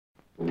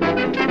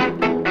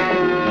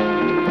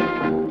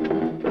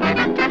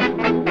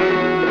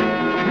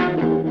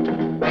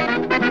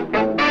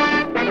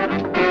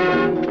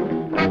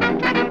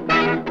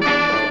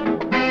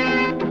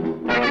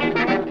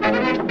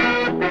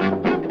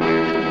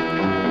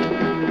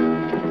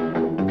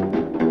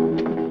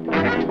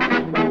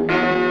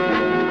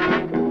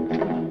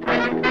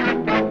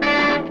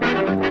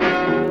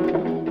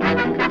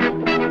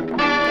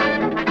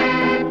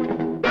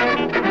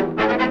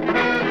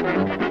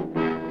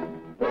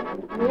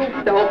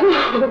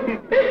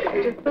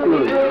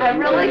I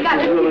really got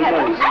to get it.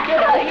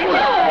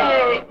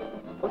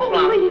 What's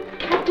wrong? Please,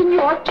 Captain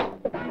York.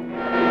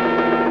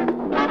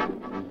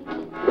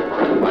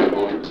 My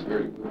voice is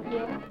very good.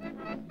 Yeah.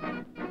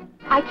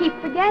 I keep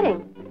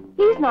forgetting.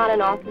 He's not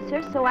an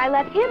officer, so I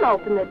let him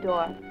open the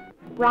door.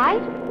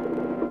 Right?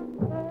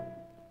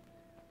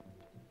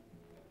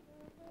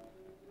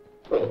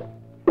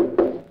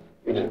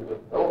 You did good.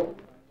 Oh.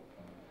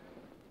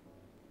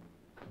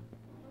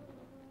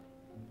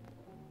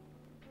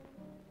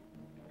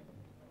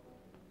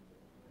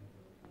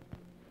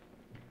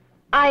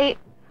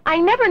 I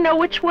never know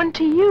which one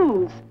to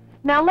use.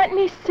 Now, let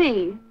me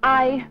see.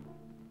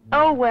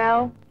 Oh,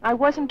 well, I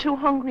wasn't too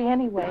hungry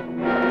anyway.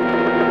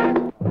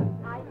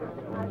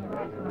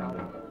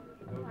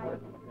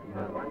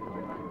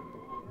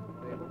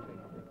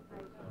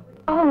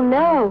 Oh,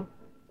 no.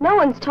 No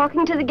one's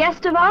talking to the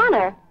guest of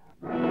honor.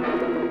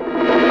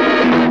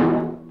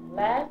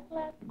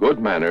 Good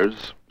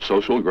manners,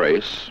 social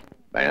grace,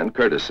 and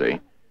courtesy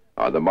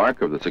are the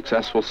mark of the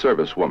successful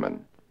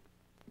servicewoman.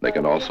 They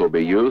can also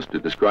be used to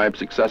describe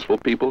successful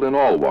people in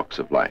all walks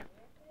of life.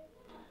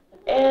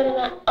 Ed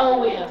and I,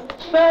 oh, we have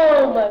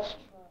so much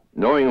trouble.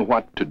 Knowing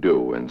what to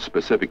do in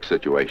specific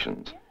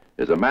situations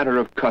is a matter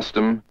of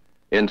custom,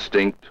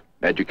 instinct,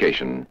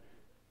 education,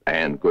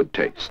 and good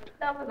taste.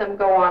 Some of them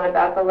go on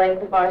about the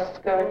length of our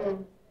skirts.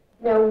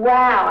 No,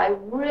 wow, I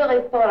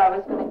really thought I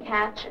was going to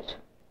catch it.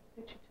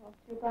 Did she talk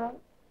to you about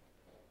it?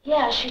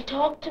 Yeah, she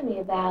talked to me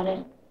about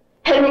it.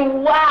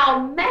 And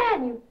wow,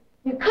 man,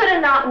 you could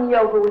have knocked me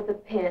over with a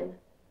pin.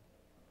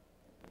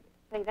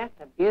 Say,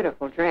 that's a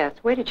beautiful dress.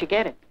 Where did you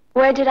get it?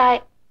 Where did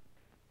I...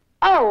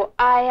 Oh,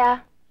 I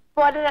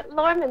bought it at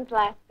Lorman's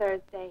last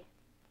Thursday.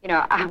 You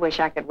know, I wish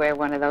I could wear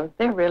one of those.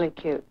 They're really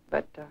cute,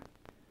 but,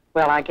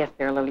 well, I guess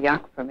they're a little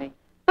young for me.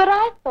 But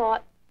I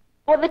thought,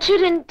 well, that you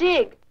didn't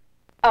dig.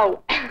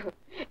 Oh,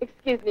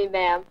 excuse me,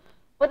 ma'am.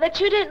 Well, that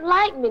you didn't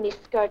like mini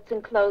skirts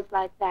and clothes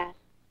like that.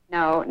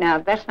 No, now,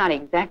 that's not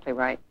exactly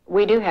right.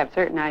 We do have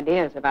certain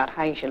ideas about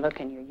how you should look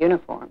in your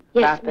uniform,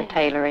 yes, about the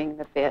tailoring,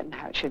 the fit, and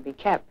how it should be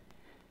kept.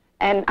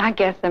 And I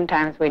guess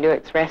sometimes we do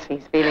express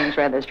these feelings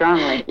rather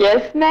strongly.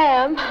 Yes,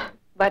 ma'am.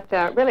 But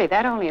really,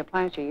 that only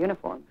applies to your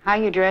uniform. How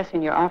you dress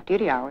in your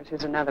off-duty hours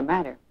is another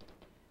matter.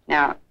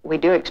 Now, we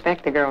do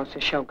expect the girls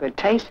to show good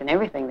taste in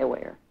everything they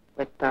wear,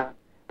 but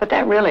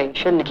that really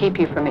shouldn't keep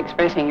you from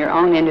expressing your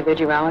own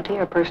individuality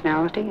or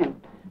personality and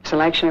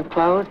selection of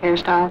clothes,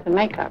 hairstyles, and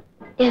makeup.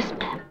 Yes,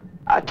 ma'am.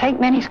 Take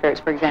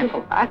miniskirts, for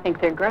example. I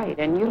think they're great,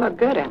 and you look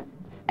good in them.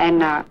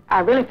 And I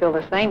really feel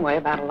the same way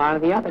about a lot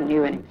of the other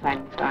new and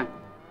exciting styles.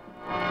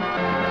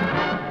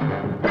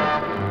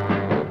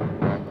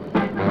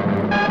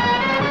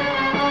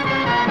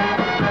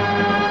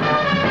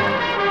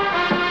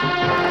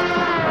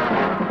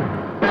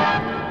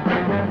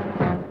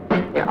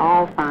 They're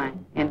all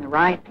fine, in the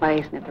right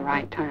place and at the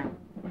right time.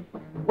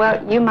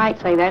 Well, you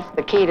might say that's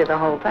the key to the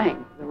whole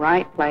thing, the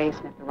right place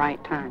and at the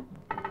right time.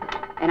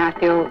 And I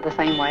feel the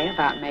same way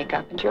about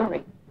makeup and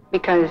jewelry.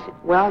 Because,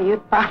 well,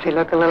 you'd probably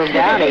look a little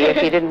dowdy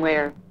if you didn't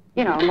wear,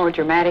 you know, more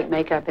dramatic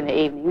makeup in the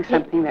evening,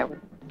 something that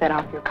would set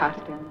off your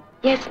costume.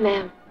 Yes,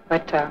 ma'am.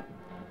 But,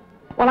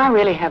 well, I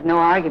really have no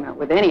argument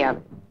with any of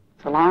it,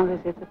 so long as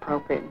it's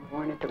appropriate and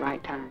worn at the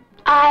right time.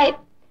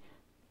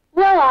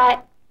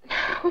 Wow,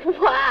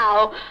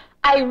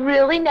 I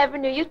really never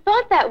knew you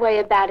thought that way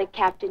about it,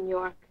 Captain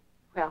York.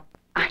 Well,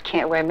 I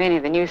can't wear many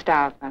of the new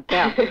styles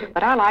myself,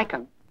 but I like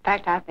them. In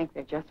fact, I think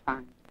they're just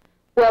fine.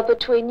 Well,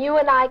 between you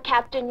and I,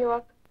 Captain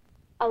York,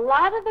 a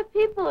lot of the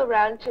people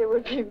around here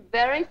would be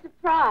very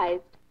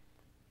surprised.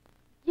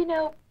 You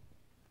know,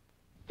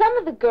 some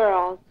of the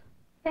girls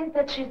think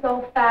that she's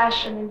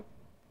old-fashioned,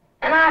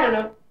 and I don't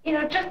know, you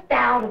know, just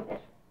out of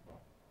it.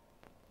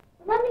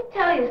 Let me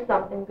tell you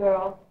something,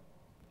 girls.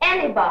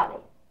 Anybody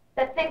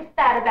that thinks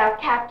that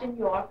about Captain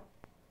York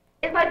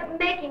is like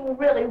making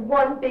really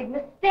one big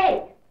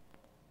mistake.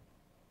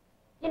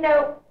 You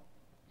know,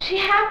 she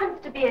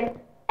happens to be an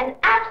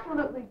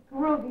absolutely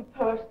groovy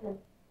person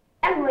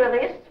and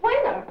really a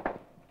swinger.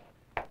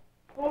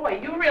 Boy,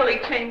 you really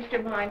changed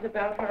your mind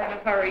about her in a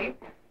hurry.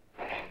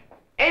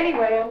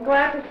 Anyway, I'm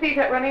glad to see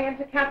that running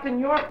into Captain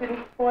York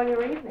didn't spoil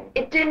your evening.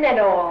 It didn't at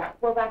all.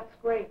 Well, that's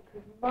great,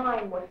 because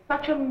mine was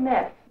such a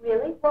mess.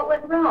 Really? What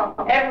went wrong?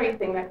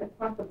 Everything that could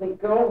possibly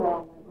go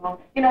wrong went wrong.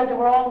 You know, they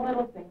were all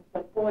little things,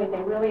 but boy,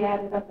 they really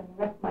added up and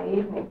wrecked my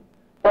evening.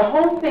 The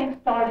whole thing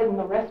started in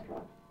the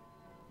restaurant.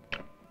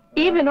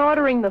 Even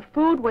ordering the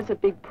food was a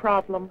big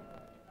problem.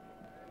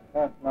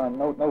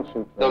 No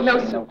soup.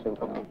 No soup.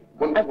 Okay.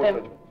 One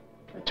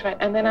That's right.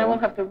 And then I will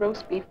have the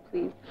roast beef,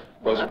 please.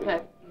 Roast beef.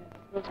 Yes,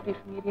 roast beef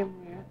medium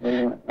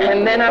rare.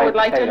 And then I would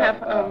like to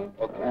have,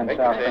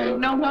 Okay.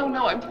 No,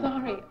 I'm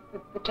sorry.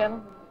 The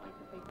gentleman would like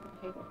a baked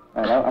potato.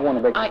 I want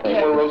a baked potato.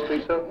 Yeah. More roast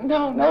beef, sir?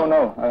 No.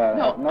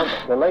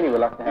 The lady would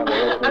like to have a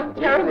roast beef. I'm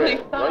terribly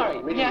sorry.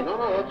 Right? Yes.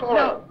 No, it's all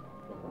right.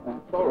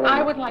 It's all right.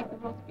 I would like the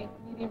roast beef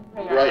medium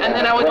rare. Right. And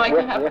then I would like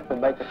to have... With the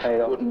baked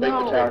potato. With No.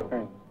 baked Sour potato.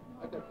 cream.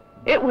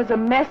 It was a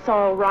mess,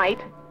 all right.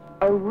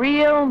 A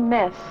real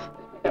mess.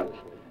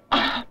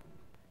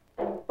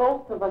 And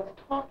both of us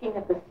talking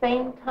at the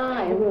same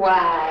time.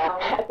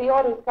 Wow. The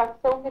orders got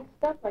so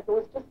mixed up, like it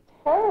was just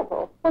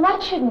terrible. Well,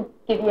 that shouldn't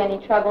give you any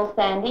trouble,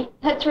 Sandy.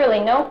 That's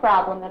really no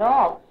problem at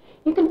all.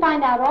 You can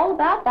find out all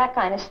about that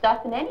kind of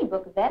stuff in any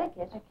book of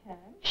etiquette. I can.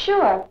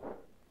 Sure.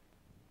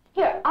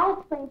 Here, I'll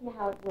explain to you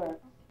how it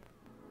works.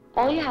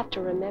 All you have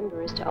to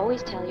remember is to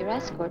always tell your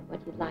escort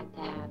what you'd like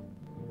to have,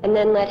 and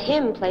then let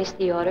him place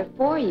the order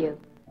for you.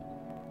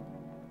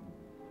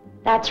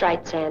 That's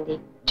right, Sandy.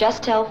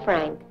 Just tell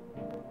Frank.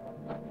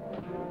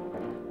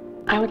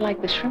 I would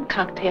like the shrimp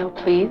cocktail,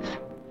 please.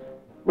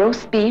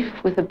 Roast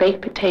beef with a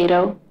baked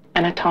potato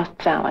and a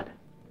tossed salad.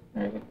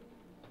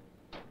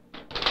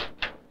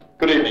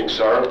 Good evening,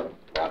 sir.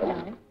 Madam.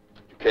 Did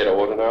you care to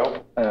order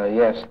now?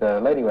 Yes, the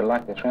lady would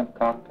like the shrimp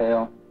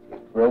cocktail,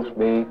 roast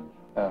beef,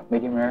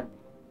 medium rare,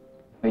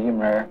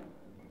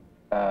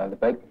 the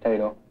baked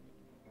potato,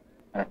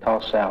 and a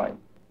tossed salad.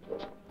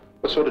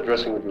 What sort of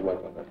dressing would you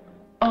like on that?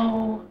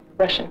 Oh,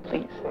 Russian,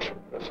 please. Russian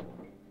dressing.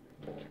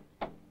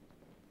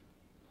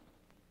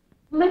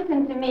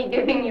 Listen to me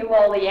giving you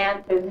all the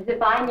answers as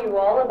if I knew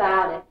all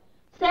about it.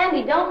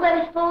 Sandy, don't let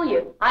it fool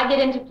you. I get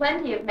into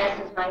plenty of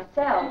messes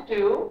myself. You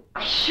do?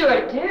 I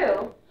sure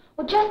do.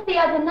 Well, just the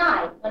other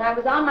night, when I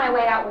was on my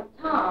way out with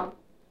Tom...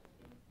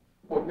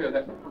 Oh, here,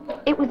 that's...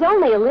 It was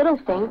only a little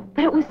thing,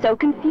 but it was so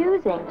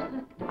confusing.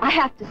 I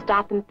have to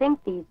stop and think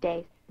these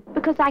days,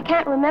 because I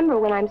can't remember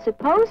when I'm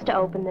supposed to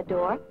open the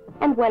door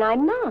and when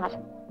I'm not.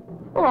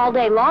 Well, all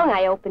day long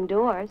I open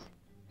doors.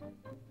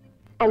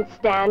 And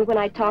stand when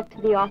I talk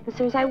to the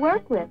officers I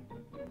work with.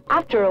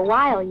 After a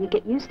while, you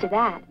get used to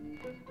that.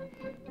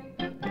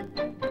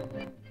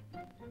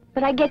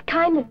 But I get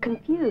kind of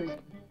confused,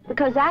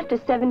 because after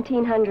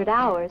 1,700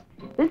 hours,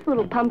 this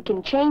little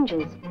pumpkin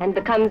changes and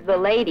becomes the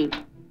lady.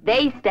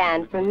 They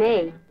stand for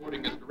me.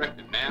 Reporting is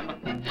directed,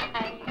 ma'am.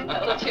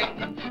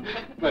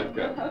 Let's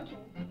go.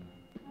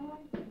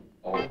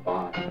 Oh,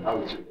 fine. How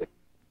was your day?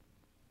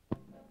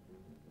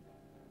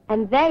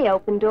 And they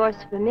open doors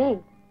for me.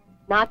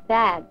 Not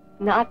bad.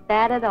 Not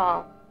bad at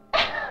all.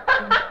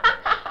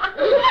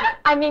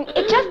 I mean,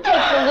 it just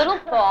takes a little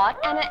thought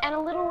and a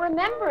little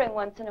remembering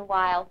once in a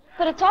while.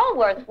 But it's all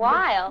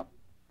worthwhile.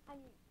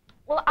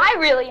 Well, I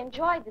really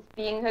enjoyed this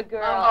being her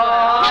girl.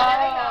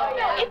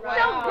 It's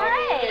so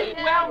great.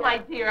 Well, my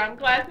dear, I'm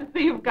glad to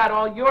see you've got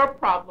all your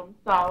problems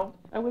solved.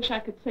 I wish I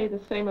could say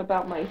the same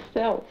about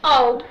myself.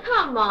 Oh,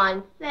 come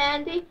on,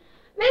 Sandy.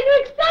 Maybe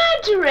you're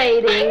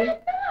exaggerating.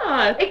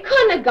 Not. It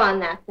couldn't have gone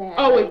that bad.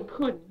 Oh, it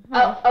couldn't.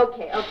 Huh? Oh,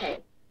 okay.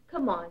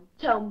 Come on,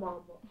 tell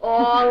Mama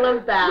all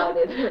about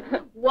it.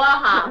 What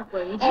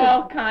happened?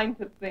 All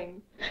kinds of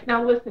things.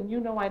 Now, listen, you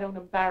know I don't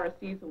embarrass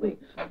easily.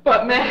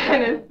 But,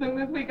 man, as soon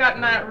as we got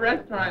in that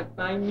restaurant,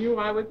 I knew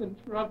I was in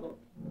trouble.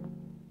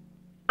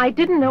 I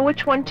didn't know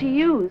which one to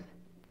use,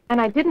 and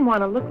I didn't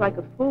want to look like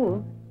a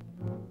fool.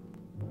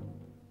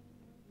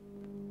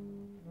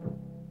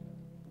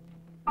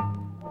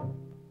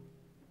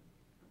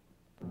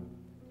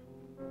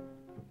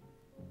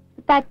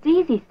 But that's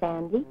easy,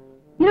 Sandy.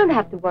 You don't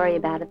have to worry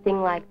about a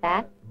thing like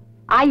that.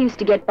 I used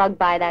to get bugged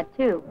by that,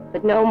 too,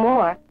 but no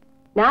more.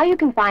 Now you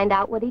can find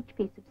out what each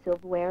piece of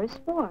silverware is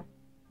for.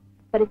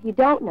 But if you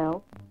don't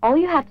know, all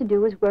you have to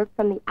do is work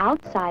from the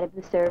outside of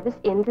the service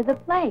into the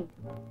plate.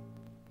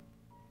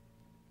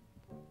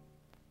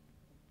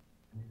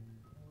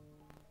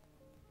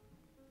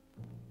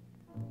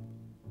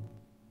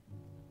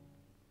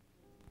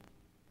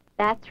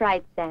 That's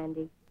right,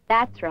 Sandy.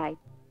 That's right.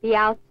 The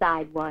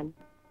outside one.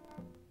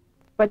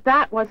 But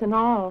that wasn't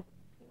all.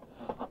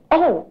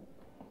 Oh,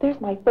 there's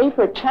my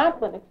favorite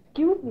chaplain.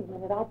 Excuse me a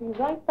minute. I'll be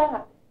right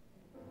back.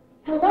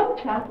 Hello,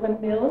 Chaplain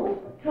Mills.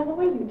 How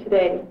are you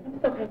today? I'm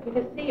so happy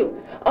to see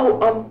you.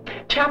 Oh,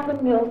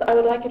 Chaplain Mills, I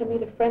would like you to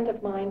meet a friend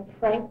of mine,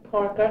 Frank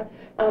Parker.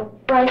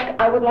 Frank,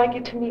 I would like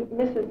you to meet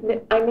Mrs.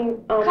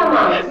 Come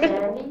on,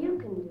 Sandy, you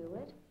can do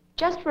it.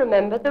 Just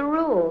remember the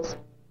rules.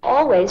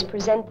 Always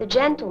present the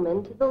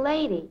gentleman to the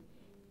lady.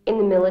 In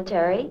the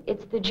military,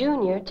 it's the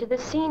junior to the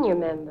senior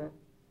member.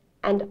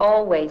 And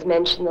always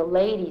mention the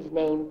lady's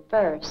name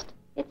first.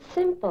 It's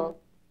simple.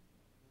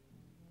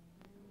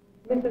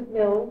 Mrs.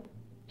 Mills,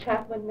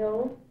 Chaplain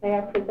Mills, may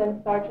I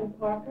present Sergeant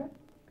Parker?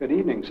 Good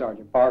evening,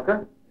 Sergeant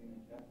Parker.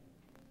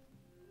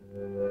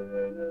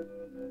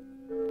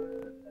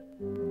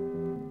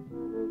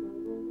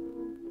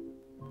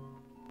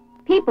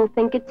 People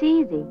think it's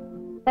easy,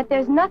 that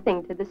there's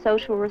nothing to the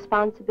social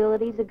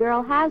responsibilities a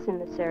girl has in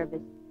the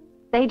service.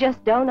 They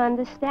just don't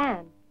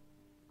understand.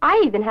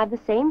 I even had the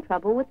same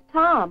trouble with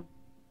Tom.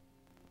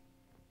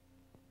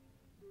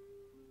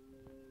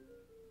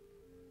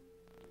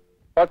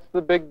 What's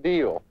the big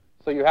deal?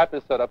 So you have to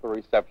set up a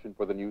reception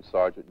for the new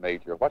sergeant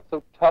major. What's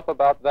so tough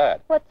about that?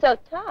 What's so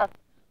tough?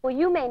 Well,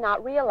 you may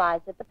not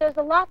realize it, but there's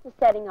a lot to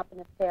setting up an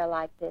affair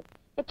like this.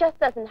 It just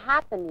doesn't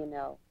happen, you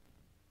know.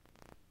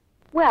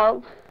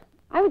 Well,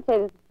 I would say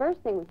that the first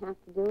thing we have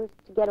to do is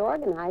to get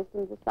organized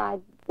and decide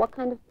what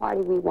kind of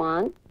party we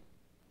want,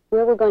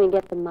 where we're going to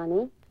get the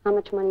money, how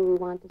much money we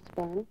want to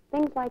spend,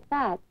 things like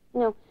that.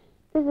 You know,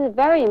 this is a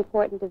very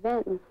important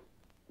event, and,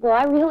 well,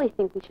 I really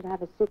think we should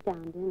have a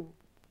sit-down dinner.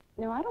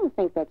 No, I don't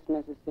think that's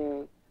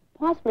necessary.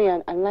 Possibly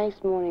a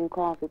nice morning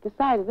coffee.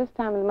 Besides, at this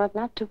time of the month,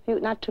 not too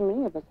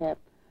many of us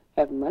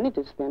have money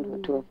to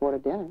spend to afford a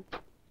dinner.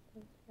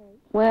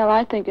 Well,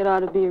 I think it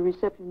ought to be a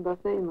reception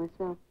buffet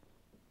myself.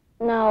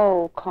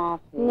 No,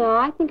 coffee. No,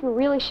 I think it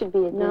really should be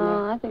a dinner.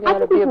 No, I think it ought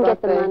to we be a can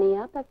buffet. get the money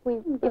up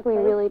if we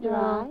really try.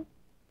 No.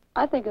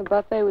 I think a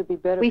buffet would be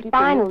better. We People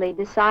finally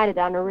decided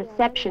on a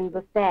reception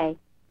buffet.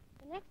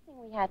 The next thing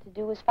we had to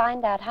do was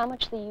find out how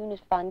much the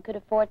unit fund could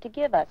afford to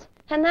give us,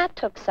 and that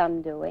took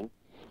some doing.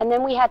 And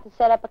then we had to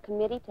set up a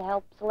committee to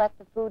help select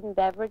the food and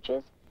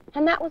beverages,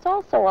 and that was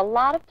also a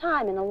lot of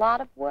time and a lot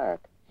of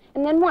work.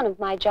 And then one of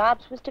my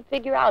jobs was to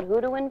figure out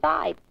who to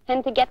invite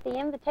and to get the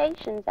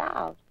invitations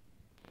out.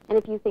 And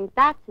if you think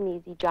that's an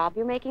easy job,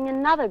 you're making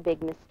another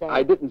big mistake.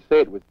 I didn't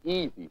say it was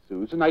easy,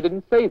 Susan. I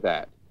didn't say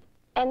that.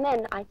 And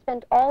then I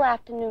spent all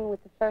afternoon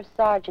with the first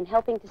sergeant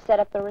helping to set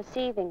up the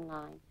receiving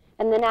line.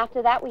 And then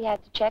after that, we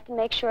had to check and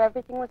make sure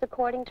everything was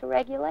according to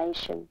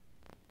regulation.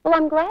 Well,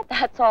 I'm glad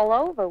that's all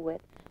over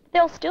with.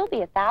 There'll still be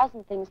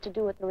 1,000 things to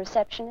do at the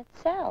reception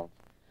itself.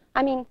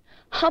 I mean,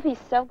 I'll be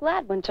so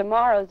glad when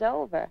tomorrow's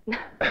over.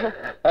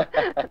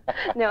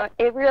 No,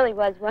 it really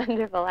was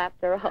wonderful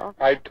after all.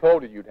 I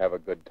told you you'd have a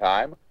good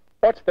time.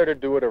 What's there to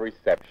do at a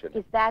reception?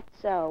 Is that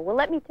so? Well,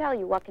 let me tell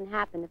you what can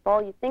happen if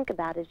all you think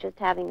about is just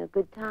having a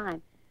good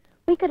time.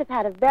 We could have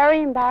had a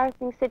very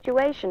embarrassing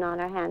situation on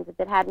our hands if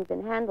it hadn't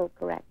been handled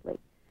correctly.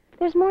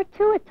 There's more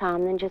to it,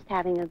 Tom, than just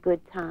having a good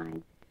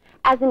time.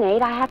 As an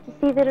aide, I have to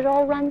see that it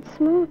all runs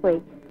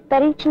smoothly,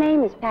 that each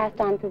name is passed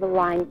on to the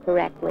line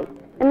correctly,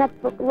 and that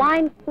the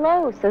line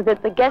flows so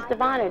that the guest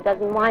of honor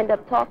doesn't wind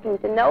up talking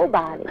to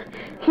nobody.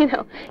 You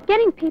know,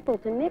 getting people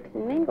to mix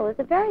and mingle is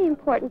a very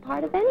important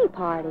part of any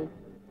party.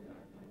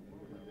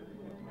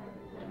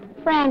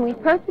 Fran, we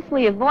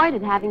purposely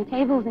avoided having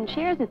tables and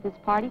chairs at this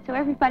party so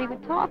everybody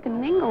would talk and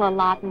mingle a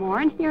lot more,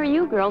 and here are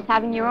you girls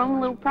having your own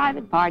little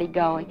private party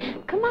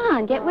going. Come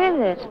on, get with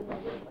it.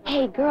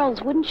 Hey,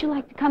 girls, wouldn't you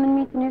like to come and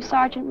meet the new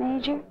sergeant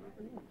major?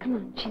 Come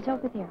on, she's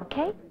over there,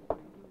 okay?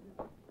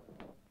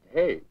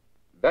 Hey,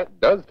 that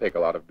does take a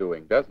lot of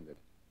doing, doesn't it?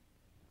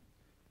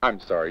 I'm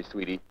sorry,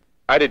 sweetie.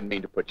 I didn't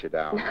mean to put you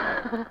down.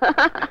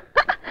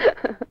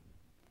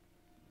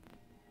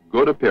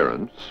 Good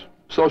appearance,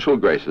 social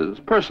graces,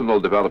 personal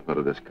development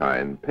of this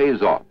kind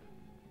pays off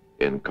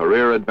in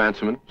career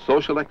advancement,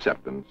 social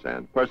acceptance,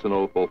 and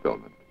personal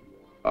fulfillment.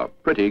 A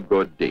pretty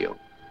good deal.